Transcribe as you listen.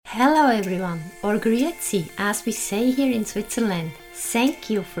everyone, or Grüezi, as we say here in Switzerland. Thank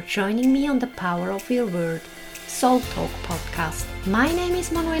you for joining me on the Power of Your Word Soul Talk podcast. My name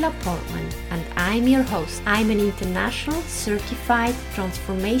is Manuela Portman and I'm your host. I'm an international certified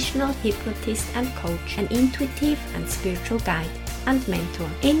transformational hypnotist and coach, an intuitive and spiritual guide and mentor.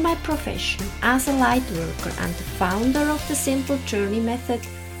 In my profession as a light worker and the founder of the Simple Journey Method,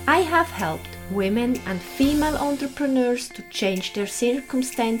 I have helped women and female entrepreneurs to change their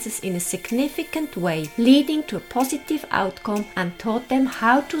circumstances in a significant way, leading to a positive outcome, and taught them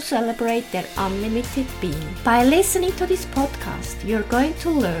how to celebrate their unlimited being. By listening to this podcast, you're going to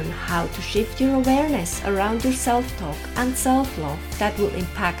learn how to shift your awareness around your self-talk and self-love that will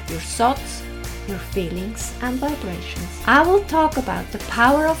impact your thoughts, your feelings and vibrations. I will talk about the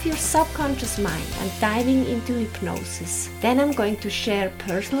power of your subconscious mind and diving into hypnosis. Then I'm going to share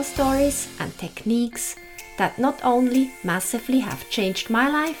personal stories and techniques that not only massively have changed my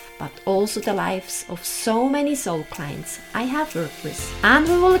life, but also the lives of so many soul clients I have worked with. And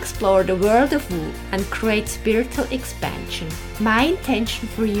we will explore the world of Wu and create spiritual expansion. My intention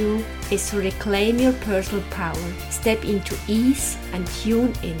for you is to reclaim your personal power, step into ease and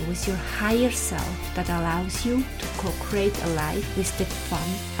tune in with your higher self that allows you to co-create a life with the fun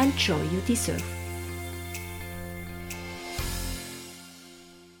and joy you deserve.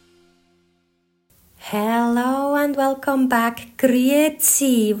 Hello and welcome back.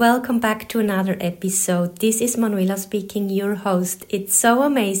 Grüezi. Welcome back to another episode. This is Manuela speaking, your host. It's so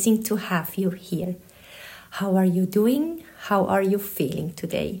amazing to have you here. How are you doing? How are you feeling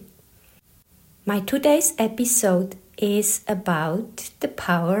today? My today's episode is about the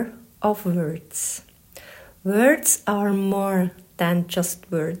power of words. Words are more than just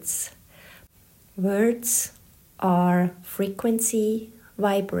words. Words are frequency,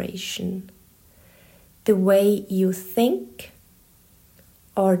 vibration. The way you think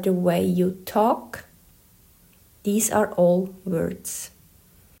or the way you talk, these are all words.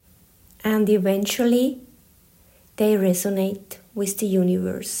 And eventually they resonate with the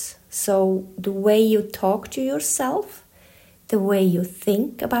universe. So the way you talk to yourself, the way you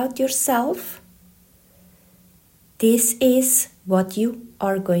think about yourself, this is what you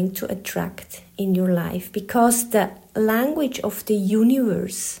are going to attract in your life, because the language of the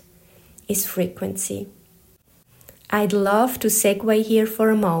universe is frequency. I'd love to segue here for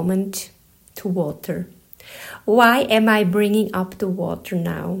a moment to water. Why am I bringing up the water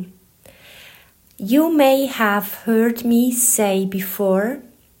now? You may have heard me say before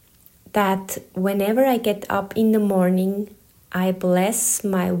that whenever I get up in the morning, I bless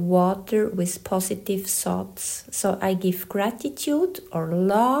my water with positive thoughts. So I give gratitude or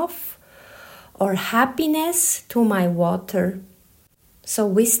love or happiness to my water. So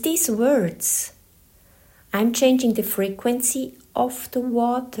with these words, I'm changing the frequency of the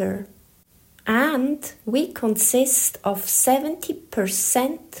water. And we consist of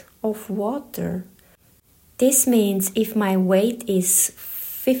 70% of water. This means if my weight is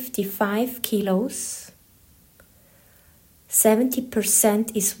 55 kilos,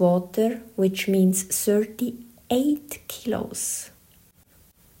 70% is water, which means 38 kilos.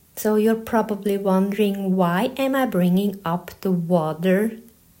 So you're probably wondering, why am I bringing up the water?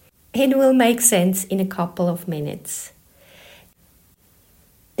 It will make sense in a couple of minutes.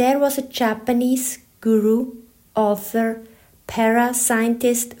 There was a Japanese guru, author,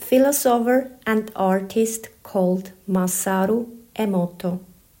 para-scientist, philosopher and artist called Masaru Emoto.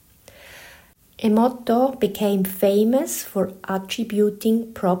 Emoto became famous for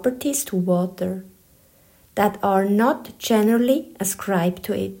attributing properties to water that are not generally ascribed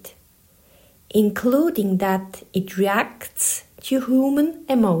to it, including that it reacts to human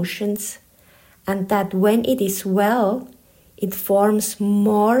emotions and that when it is well, it forms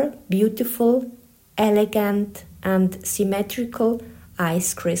more beautiful, elegant and symmetrical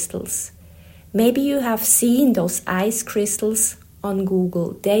ice crystals. Maybe you have seen those ice crystals on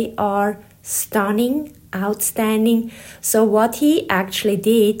Google. They are stunning, outstanding. So what he actually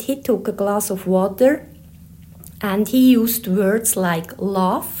did, he took a glass of water and he used words like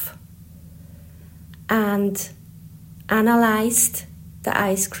love and analyzed the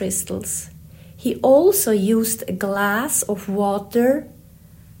ice crystals. He also used a glass of water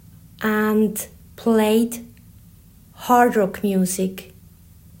and played hard rock music.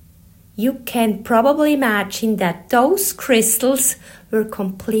 You can probably imagine that those crystals were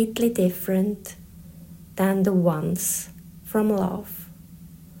completely different than the ones from love.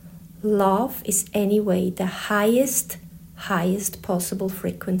 Love is anyway the highest possible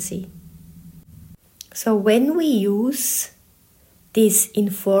frequency. So when we use this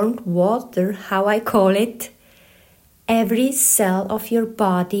informed water, how I call it, every cell of your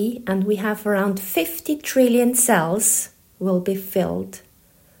body, and we have around 50 trillion cells, will be filled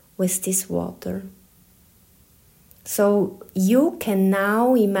with this water. So you can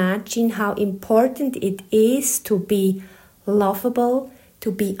now imagine how important it is to be lovable,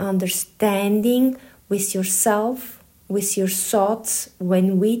 to be understanding with yourself, with your thoughts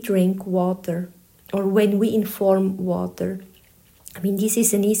when we drink water or when we inform water. I mean, this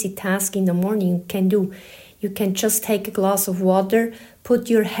is an easy task in the morning you can do. You can just take a glass of water, put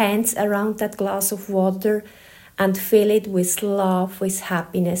your hands around that glass of water and fill it with love, with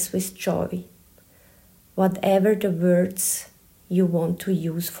happiness, with joy. Whatever the words you want to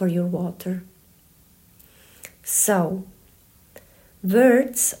use for your water. So,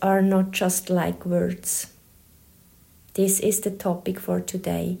 words are not just like words. This is the topic for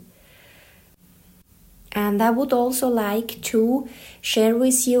today. And I would also like to share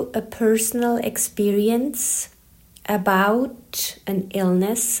with you a personal experience about an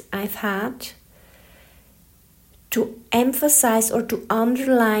illness I've had, to emphasize or to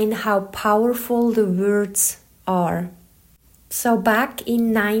underline how powerful the words are. So back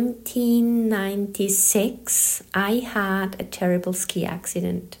in 1996, I had a terrible ski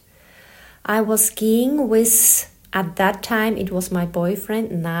accident. I was skiing with, at that time it was my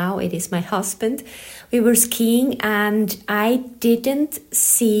boyfriend, now it is my husband. We were skiing and I didn't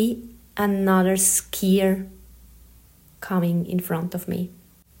see another skier coming in front of me.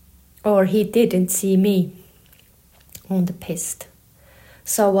 Or he didn't see me on the piste.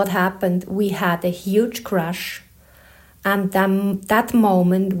 So what happened? We had a huge crash. And then that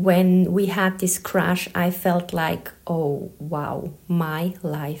moment when we had this crash, I felt like, oh wow, my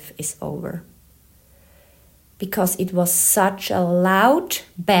life is over. Because it was such a loud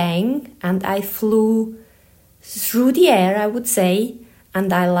bang and I flew through the air, I would say,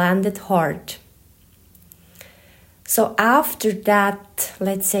 and I landed hard. So after that,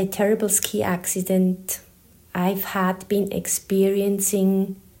 let's say, terrible ski accident, I've been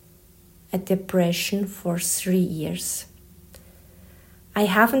experiencing a depression for 3 years. I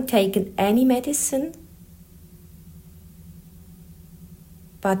haven't taken any medicine,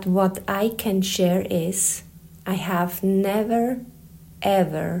 but what I can share is I have never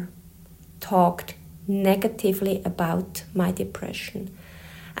ever talked negatively about my depression.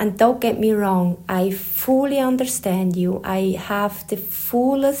 And don't get me wrong, I fully understand you. I have the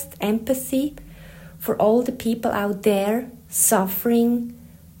fullest empathy for all the people out there suffering,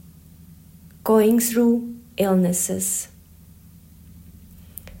 going through illnesses.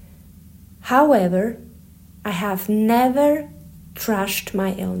 However, I have never trashed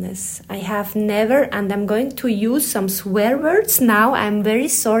my illness. I have never, and I'm going to use some swear words now. I'm very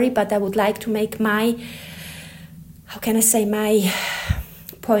sorry, but I would like to make my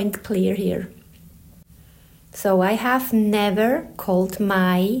point clear here. So I have never called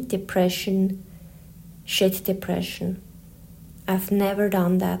my depression shit depression. I've never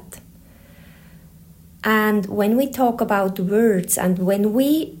done that. And when we talk about words and when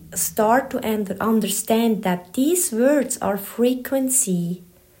we start to understand that these words are frequency,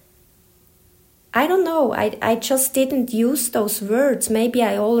 I don't know, I just didn't use those words. Maybe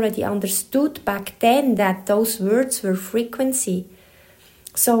I already understood back then that those words were frequency.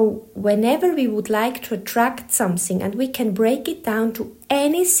 So whenever we would like to attract something, and we can break it down to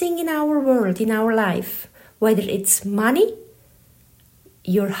anything in our world, in our life, whether it's money,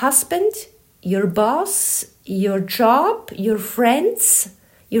 your husband, your boss, your job, your friends,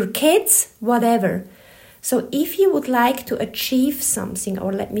 your kids, whatever. So if you would like to achieve something,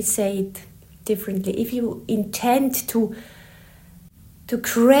 or let me say it differently, if you intend to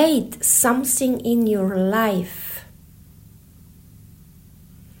create something in your life,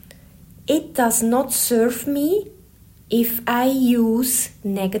 it does not serve me if I use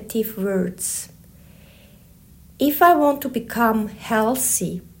negative words. If I want to become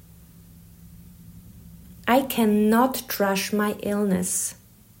healthy, I cannot trash my illness.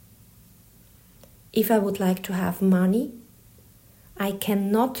 If I would like to have money, I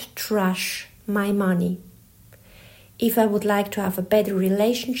cannot trash my money. If I would like to have a better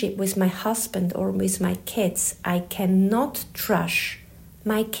relationship with my husband or with my kids, I cannot trash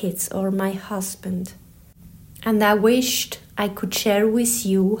my kids or my husband. And I wished I could share with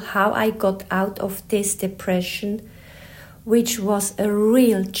you how I got out of this depression, which was a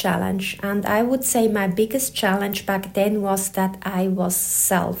real challenge. And I would say my biggest challenge back then was that I was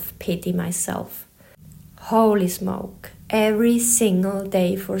self-pity myself. Holy smoke, every single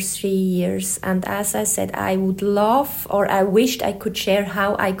day for 3 years. And as I said, I would love, or I wished I could share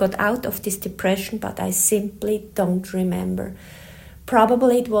how I got out of this depression, but I simply don't remember.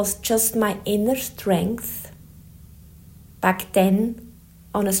 Probably it was just my inner strength back then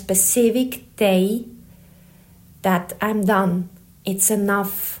on a specific day that I'm done. It's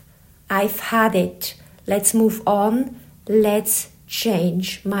enough. I've had it. Let's move on. Let's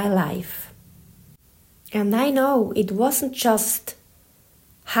change my life. And I know it wasn't just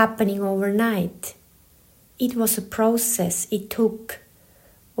happening overnight. It was a process. It took,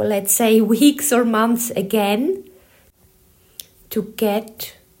 well, let's say weeks or months again to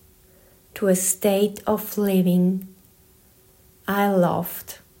get to a state of living I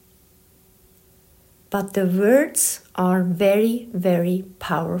loved. But the words are very, very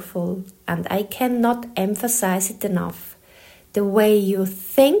powerful, and I cannot emphasize it enough. The way you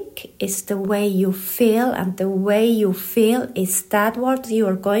think is the way you feel, and the way you feel is that what you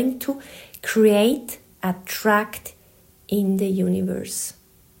are going to create, attract in the universe.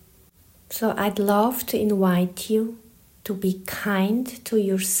 So I'd love to invite you to be kind to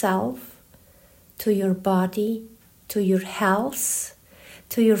yourself, to your body, to your health,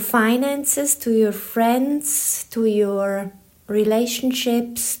 to your finances, to your friends, to your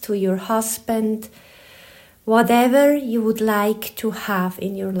relationships, to your husband, whatever you would like to have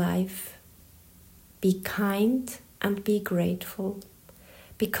in your life. Be kind and be grateful.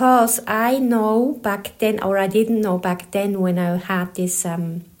 Because I know back then, or I didn't know back then when I had this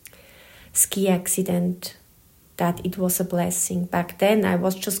ski accident, that it was a blessing. Back then I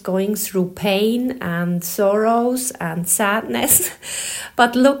was just going through pain and sorrows and sadness.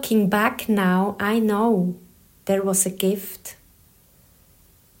 But looking back now, I know there was a gift.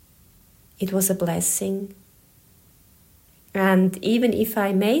 It was a blessing. And even if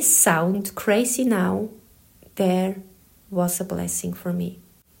I may sound crazy now, there was a blessing for me.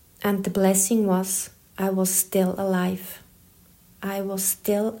 And the blessing was I was still alive. I was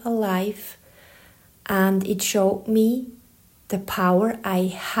still alive. And it showed me the power I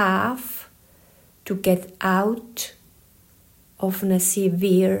have to get out of a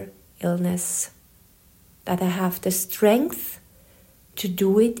severe illness. That I have the strength to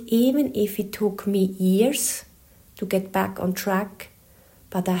do it, even if it took me years to get back on track.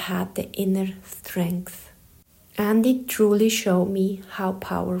 But I had the inner strength. And it truly showed me how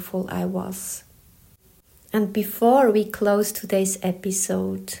powerful I was. And before we close today's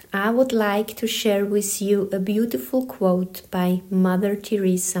episode, I would like to share with you a beautiful quote by Mother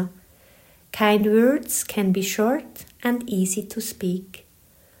Teresa. Kind words can be short and easy to speak,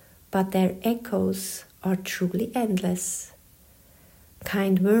 but their echoes are truly endless.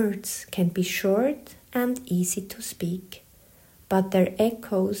 Kind words can be short and easy to speak, but their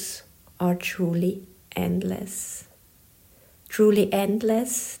echoes are truly endless. Truly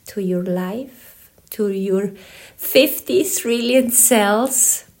endless to your life, to your 50 trillion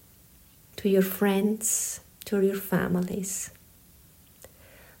cells, to your friends, to your families.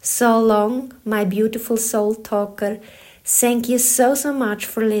 So long, my beautiful soul talker. Thank you so much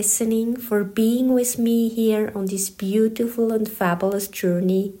for listening, for being with me here on this beautiful and fabulous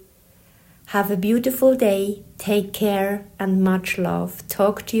journey. Have a beautiful day, take care, and much love.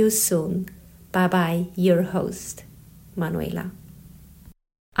 Talk to you soon. Bye-bye, your host, Manuela.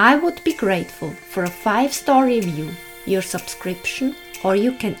 I would be grateful for a 5-star review, your subscription, or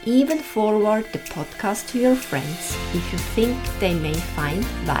you can even forward the podcast to your friends if you think they may find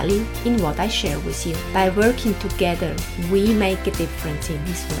value in what I share with you. By working together, we make a difference in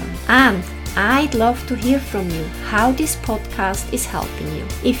this world. And I'd love to hear from you how this podcast is helping you.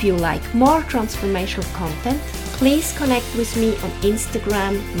 If you like more transformational content, please connect with me on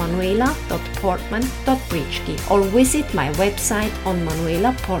Instagram manuela.portman.bridgky or visit my website on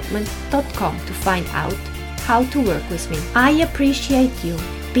manuelaportman.com to find out how to work with me. I appreciate you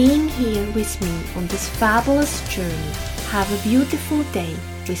being here with me on this fabulous journey. Have a beautiful day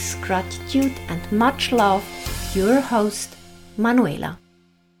with gratitude and much love. Your host, Manuela.